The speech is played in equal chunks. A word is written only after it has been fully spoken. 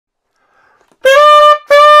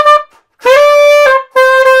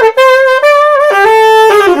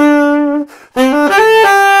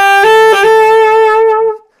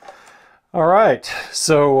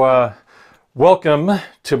Welcome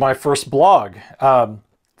to my first blog.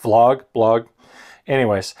 Blog.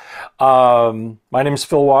 Anyways, my name is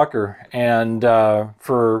Phil Walker, and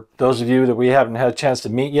for those of you that we haven't had a chance to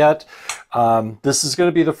meet yet, this is going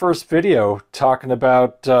to be the first video talking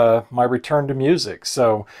about my return to music.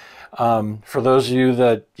 So for those of you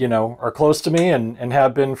that, are close to me and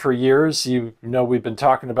have been for years, you know we've been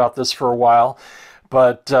talking about this for a while.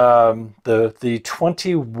 But the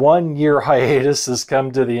 21-year hiatus has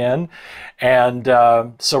come to the end, and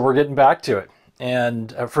so we're getting back to it.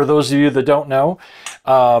 And for those of you that don't know,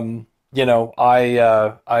 I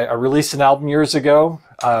released an album years ago,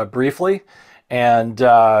 briefly, and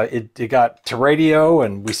it got to radio,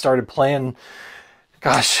 and we started playing,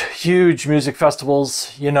 huge music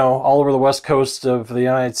festivals, all over the West Coast of the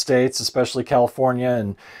United States, especially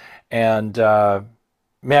California, and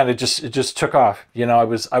man, it just took off. I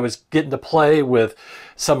was getting to play with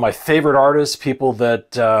some of my favorite artists, people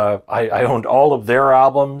that I owned all of their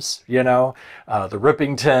albums, the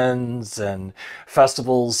Rippingtons, and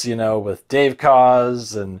festivals, with Dave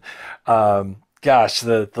Koz, and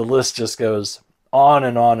the list just goes on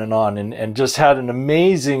and on and on, and just had an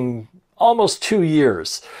amazing almost 2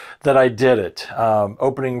 years that I did it,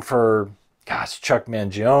 opening for Chuck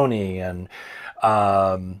Mangione and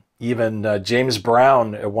even James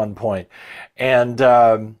Brown at one point. And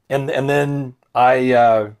then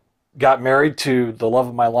I got married to the love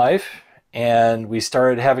of my life, and we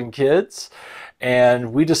started having kids,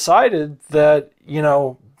 and we decided that,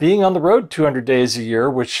 being on the road 200 days a year,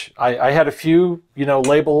 which I had a few,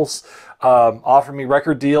 labels offer me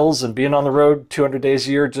record deals, and being on the road 200 days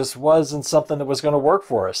a year just wasn't something that was going to work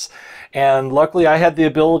for us. And luckily I had the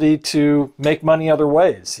ability to make money other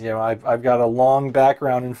ways. I've got a long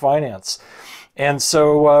background in finance. And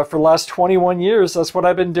so for the last 21 years, that's what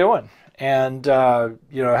I've been doing. And,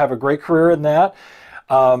 have a great career in that.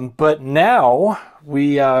 But now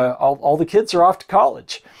all the kids are off to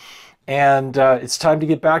college. And it's time to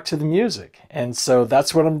get back to the music. And so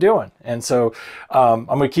that's what I'm doing. And so I'm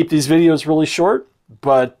going to keep these videos really short,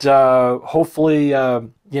 but hopefully,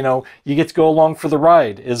 you get to go along for the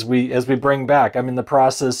ride as we bring back. I'm in the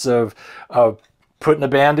process of putting a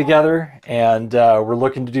band together, and we're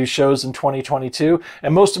looking to do shows in 2022.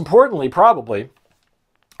 And most importantly, probably,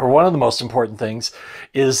 or one of the most important things,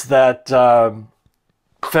 is that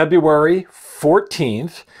February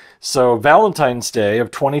 14th, so Valentine's Day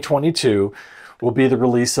of 2022, will be the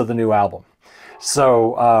release of the new album.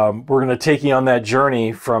 So we're going to take you on that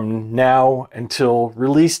journey from now until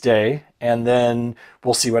release day, and then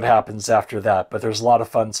we'll see what happens after that. But there's a lot of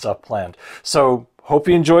fun stuff planned. So hope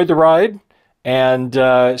you enjoyed the ride, and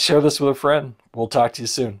share this with a friend. We'll talk to you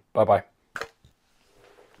soon. Bye-bye.